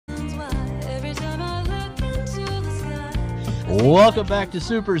Welcome back to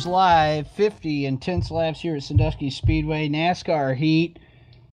Supers Live. 50 intense laps here at Sandusky Speedway. NASCAR Heat,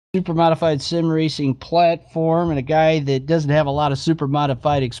 Supermodified sim racing platform, and a guy that doesn't have a lot of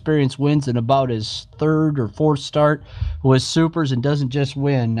Supermodified experience wins in about his third or fourth start with Supers, and doesn't just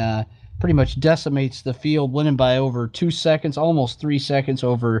win. Pretty much decimates the field, winning by over 2 seconds, almost 3 seconds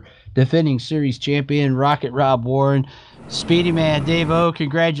over defending series champion Rocket Rob Warren. SpeedyMan Dave O,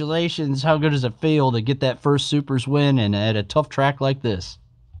 congratulations. How good does it feel to get that first Supers win and at a tough track like this?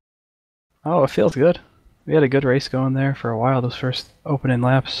 Oh, it feels good. We had a good race going there for a while, those first opening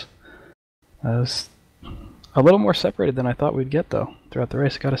laps. It was a little more separated than I thought we'd get, though, throughout the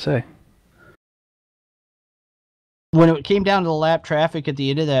race, I gotta say. When it came down to the lap traffic at the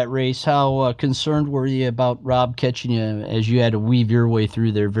end of that race, how concerned were you about Rob catching you as you had to weave your way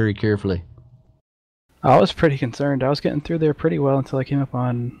through there very carefully? I was pretty concerned. I was getting through there pretty well until I came up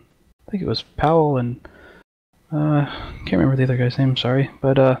on, I think it was Powell and, can't remember the other guy's name, sorry.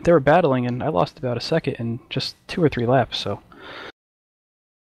 But they were battling, and I lost about a second in just 2 or 3 laps, so.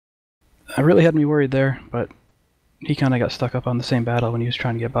 I really had me worried there, but he kind of got stuck up on the same battle when he was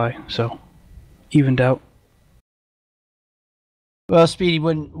trying to get by, so evened out. Well, Speedy,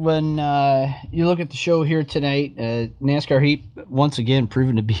 when you look at the show here tonight, NASCAR Heat, once again,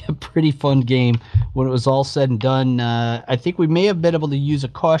 proven to be a pretty fun game when it was all said and done. I think we may have been able to use a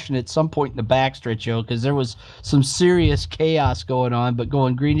caution at some point in the backstretch, Joe, because there was some serious chaos going on, but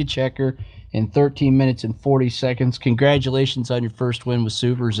going green to checker in 13 minutes and 40 seconds. Congratulations on your first win with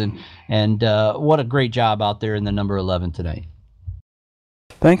Supers, and what a great job out there in the number 11 tonight.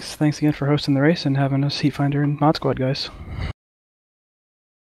 Thanks again for hosting the race and having us Heat Finder and Mod Squad, guys.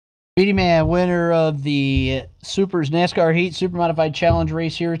 SpeedyMan, winner of the SUPRS NASCAR Heat Supermodified Challenge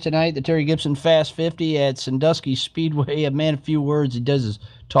race here tonight, the Terry Gibson Fast 50 at Sandusky Speedway. A man of few words. He does his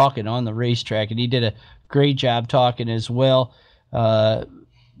talking on the racetrack, and he did a great job talking as well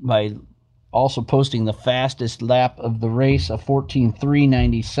by also posting the fastest lap of the race, a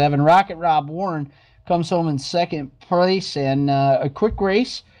 14:3.97. Rocket Rob Warren comes home in second place, and a quick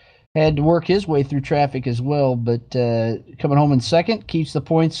race. Had to work his way through traffic as well, but coming home in second, keeps the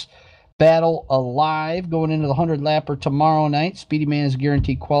points battle alive going into the 100-lapper tomorrow night. SpeedyMan is a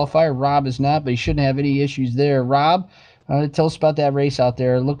guaranteed qualifier. Rob is not, but he shouldn't have any issues there. Rob, tell us about that race out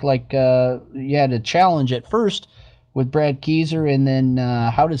there. It looked like you had a challenge at first with Brad Keyser, and then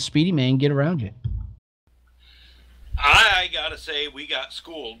how did SpeedyMan get around you? I gotta say, we got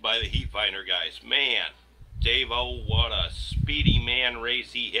schooled by the Heat Finder guys. Man, Dave-O, what a SpeedyMan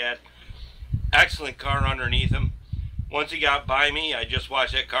race he had. Excellent car underneath him. Once he got by me, I just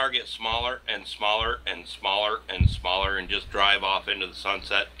watched that car get smaller and smaller and smaller and smaller and just drive off into the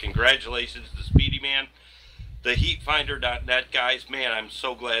sunset. Congratulations to SpeedyMan. The HeatFinder.net guys, man, I'm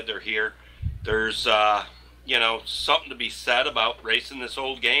so glad they're here. There's, you know, something to be said about racing this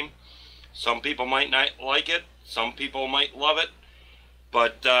old game. Some people might not like it. Some people might love it.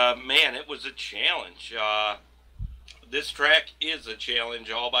 But, man, it was a challenge. This track is a challenge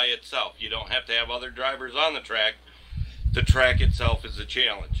all by itself. You don't have to have other drivers on the track. The track itself is a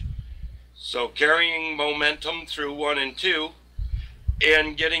challenge. So carrying momentum through 1 and 2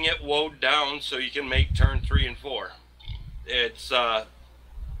 and getting it woed down so you can make turn 3 and 4. It's a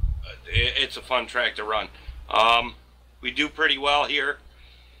fun track to run. We do pretty well here.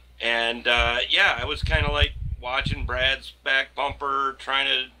 And, yeah, I was kind of like watching Brad's back bumper, trying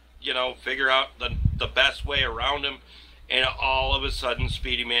to, you know, figure out the best way around him, and all of a sudden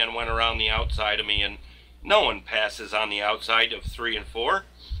SpeedyMan went around the outside of me, and no one passes on the outside of 3 and 4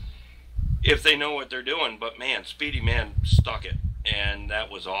 if they know what they're doing. But man, SpeedyMan stuck it, and that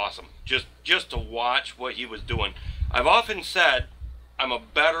was awesome. Just to watch what he was doing. I've often said I'm a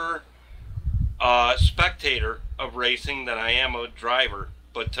better spectator of racing than I am a driver,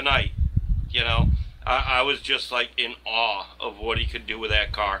 but tonight, you know, I was just like in awe of what he could do with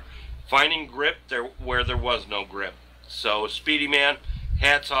that car. Finding grip there where there was no grip. So SpeedyMan,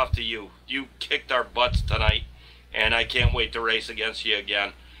 hats off to you. You kicked our butts tonight, and I can't wait to race against you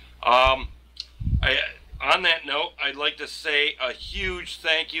again. On that note, I'd like to say a huge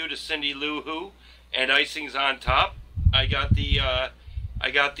thank you to Cindy Lou Who and Icings on Top. I got the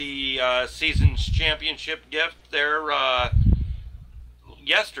season's championship gift there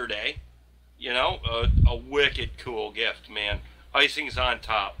yesterday. You know, a wicked cool gift, man. Icings on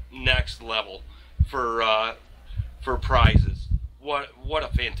Top, next level for prizes. What a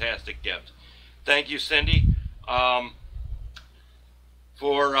fantastic gift. Thank you, Cindy, for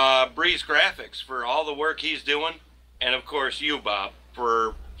Breeze Graphics for all the work he's doing, and of course you, Bob,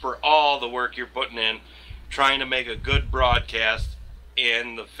 for all the work you're putting in, trying to make a good broadcast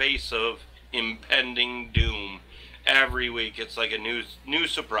in the face of impending doom Every week it's like a new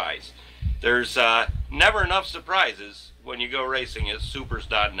surprise. There's never enough surprises when you go racing at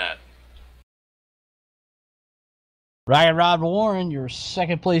supers.net. Ryan Rob Warren, your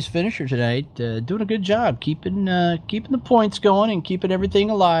second place finisher tonight, doing a good job keeping the points going and keeping everything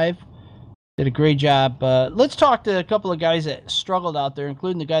alive. Did a great job. Let's talk to a couple of guys that struggled out there,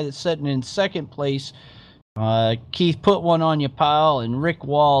 including the guy that's sitting in second place. Keith put one on you, pal, and Rick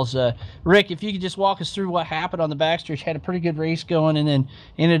Walls. Rick, if you could just walk us through what happened on the backstretch. Had a pretty good race going, and then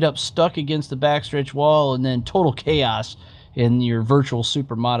ended up stuck against the backstretch wall, and then total chaos in your virtual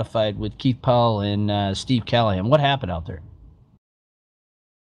super modified with Keith Powell and Steve Callahan. What happened out there?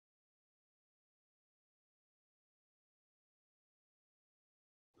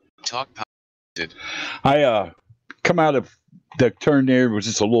 I come out of the turn there, was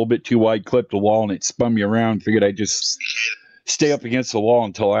just a little bit too wide, clipped the wall, and it spun me around. Figured I'd just stay up against the wall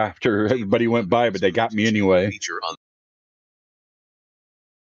until after everybody went by, but they got me anyway.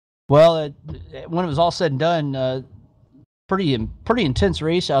 Well, when it was all said and done, pretty intense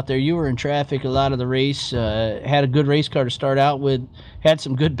race out there. You were in traffic a lot of the race. Had a good race car to start out with. Had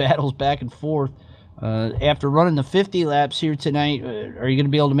some good battles back and forth. After running the 50 laps here tonight, are you going to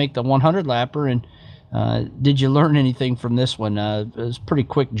be able to make the 100 lapper? And did you learn anything from this one? It was pretty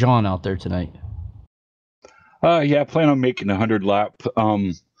quick John out there tonight. Yeah, I plan on making the 100 lap.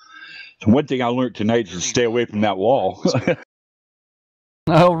 One thing I learned tonight is to stay away from that wall.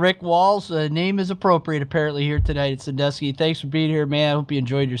 Oh, Rick Walls, name is appropriate apparently here tonight at Sandusky. Thanks for being here, man. I hope you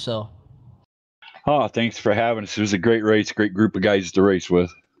enjoyed yourself. Oh, thanks for having us. It was a great race, great group of guys to race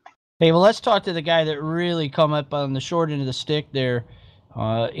with. Hey, well, let's talk to the guy that really come up on the short end of the stick there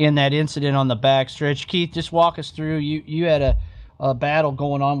in that incident on the back stretch. Keith, just walk us through. You had a battle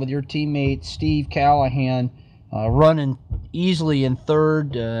going on with your teammate, Steve Callahan, running easily in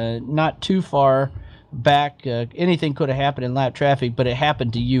third, not too far back. Anything could have happened in lap traffic, but it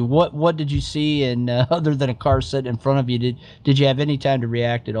happened to you. What did you see? And other than a car sitting in front of you, did you have any time to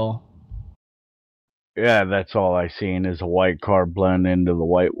react at all? Yeah, that's all I seen is a white car blend into the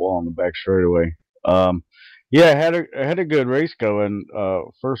white wall on the back straightaway. Yeah, I had a good race going.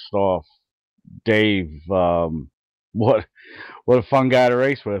 First off, Dave, what a fun guy to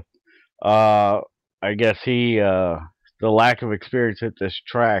race with. I guess the lack of experience at this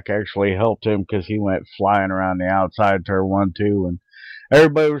track actually helped him because he went flying around the outside turn 1, 2, and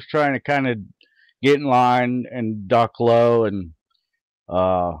everybody was trying to kind of get in line and duck low, and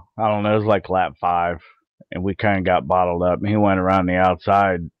I don't know, it was like lap 5, and we kind of got bottled up, and he went around the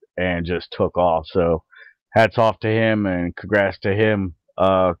outside and just took off. So hats off to him, and congrats to him.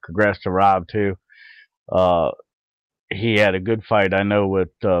 Congrats to Rob too. He had a good fight, I know, with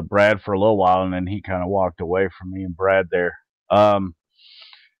Brad for a little while, and then he kind of walked away from me and Brad there.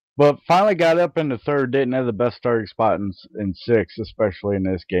 But finally got up into third. Didn't have the best starting spot in 6, especially in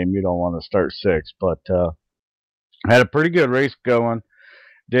this game. You don't want to start 6, but had a pretty good race going.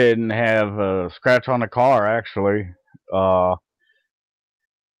 Didn't have a scratch on the car, actually.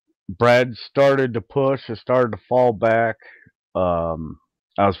 Brad started to push. It started to fall back. I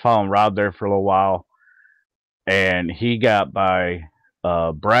was following Rob there for a little while, and he got by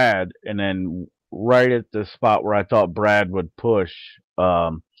Brad, and then right at the spot where I thought Brad would push,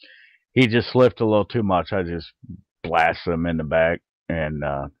 he just slipped a little too much. I just blasted him in the back and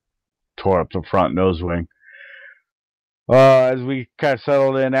tore up the front nose wing. As we kind of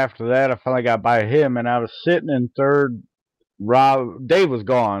settled in after that, I finally got by him, and I was sitting in third. Dave was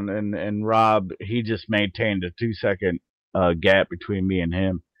gone, and Rob, he just maintained a 2-second gap between me and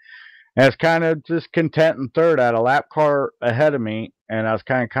him. And I was kind of just content in third. I had a lap car ahead of me, and I was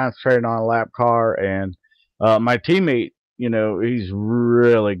kind of concentrating on a lap car. And my teammate, he's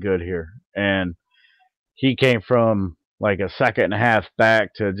really good here, and he came from like a second and a half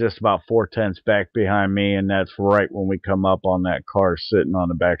back to just about 4/10 back behind me, and that's right when we come up on that car sitting on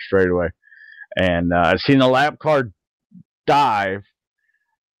the back straightaway. And I seen the lap car dive,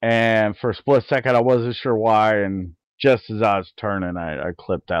 and for a split second I wasn't sure why, and just as I was turning, I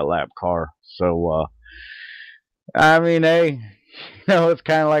clipped that lap car. So I mean, hey, it's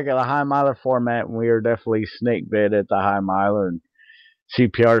kind of like a high miler format, and we are definitely snake bit at the high miler, and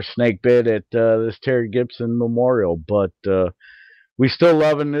CPR snake bit at this Terry Gibson Memorial. But we still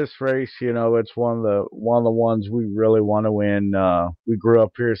loving this race. It's one of the ones we really want to win. We grew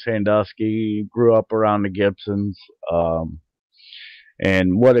up here in Sandusky, grew up around the Gibsons,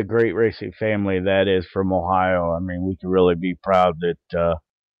 and what a great racing family that is from Ohio. I mean, we can really be proud that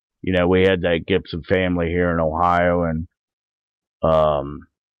we had that Gibson family here in Ohio, and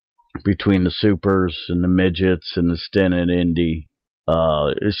between the Supers and the Midgets and the Stint and Indy.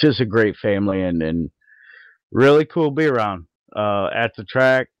 It's just a great family, and really cool to be around. At the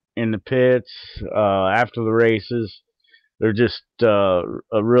track, in the pits, after the races. They're just a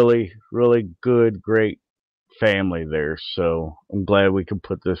really, really good, great family there. So I'm glad we could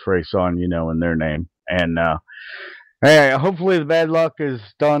put this race on, in their name. And hey, hopefully the bad luck is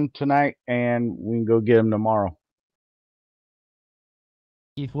done tonight, and we can go get them tomorrow.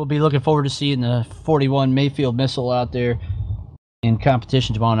 Keith, we'll be looking forward to seeing the 41 Mayfield Missile out there in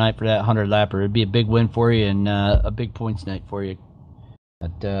competition tomorrow night for that 100-lapper. It'd be a big win for you and a big points night for you.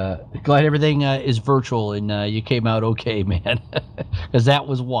 But glad everything is virtual and you came out okay, man, because that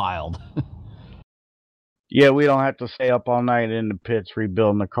was wild. Yeah, we don't have to stay up all night in the pits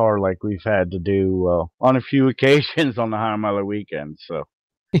rebuilding the car like we've had to do on a few occasions on the 100-miler weekend. So.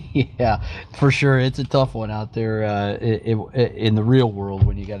 Yeah, for sure. It's a tough one out there in the real world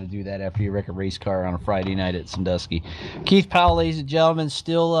when you got to do that after you wreck a race car on a Friday night at Sandusky. Keith Powell, ladies and gentlemen,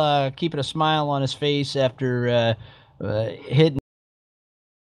 still keeping a smile on his face after hitting.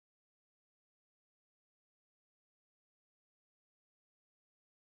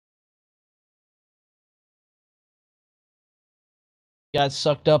 Got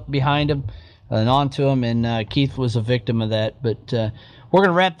sucked up behind him and onto him, and Keith was a victim of that. But we're going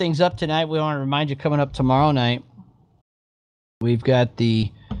to wrap things up tonight. We want to remind you, coming up tomorrow night, we've got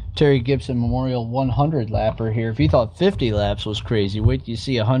the Terry Gibson Memorial 100-lapper here. If you thought 50 laps was crazy, wait till you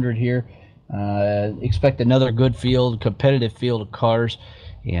see 100 here. Expect another good field, competitive field of cars,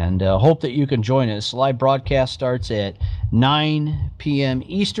 and hope that you can join us. Live broadcast starts at 9 p.m.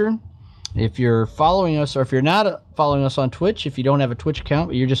 Eastern. If you're following us, or if you're not following us on Twitch, if you don't have a Twitch account,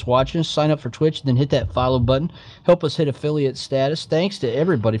 but you're just watching us, sign up for Twitch, then hit that follow button. Help us hit affiliate status. Thanks to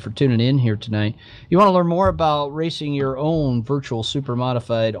everybody for tuning in here tonight. You want to learn more about racing your own virtual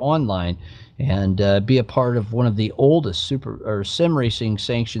Supermodified online and be a part of one of the oldest sim racing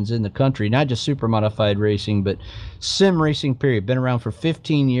sanctions in the country, not just Supermodified racing, but sim racing period. Been around for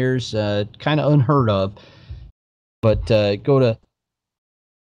 15 years, kind of unheard of. But go to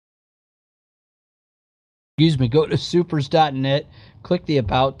supers.net, click the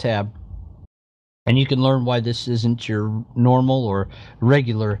About tab, and you can learn why this isn't your normal or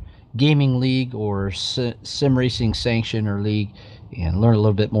regular gaming league or sim racing sanction or league, and learn a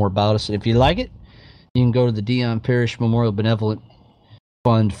little bit more about us. And if you like it, you can go to the Dion Parrish Memorial Benevolent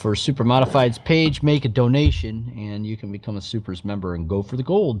Fund for Supermodified's page, make a donation, and you can become a Supers member and go for the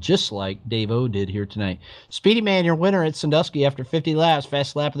gold, just like Dave O did here tonight. SpeedyMan, your winner at Sandusky after 50 laps,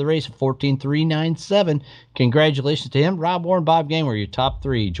 fast lap of the race at 14.397. Congratulations to him. Rob Warren, Bob Gamer, your top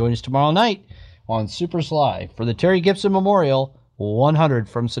three. Join us tomorrow night on Supers Live for the Terry Gibson Memorial 100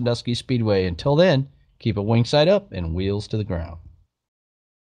 from Sandusky Speedway. Until then, keep it wing side up and wheels to the ground.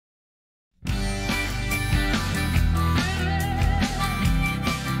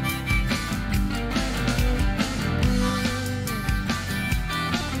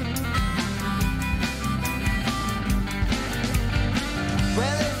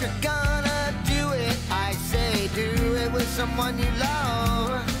 Someone you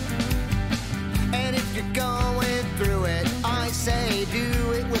love, and if you're going through it, I say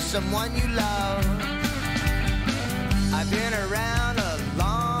do it with someone you love. I've been around a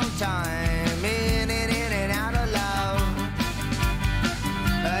long time, in and out of love,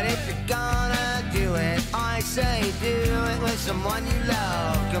 but if you're gonna do it, I say do it with someone you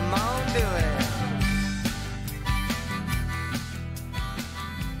love.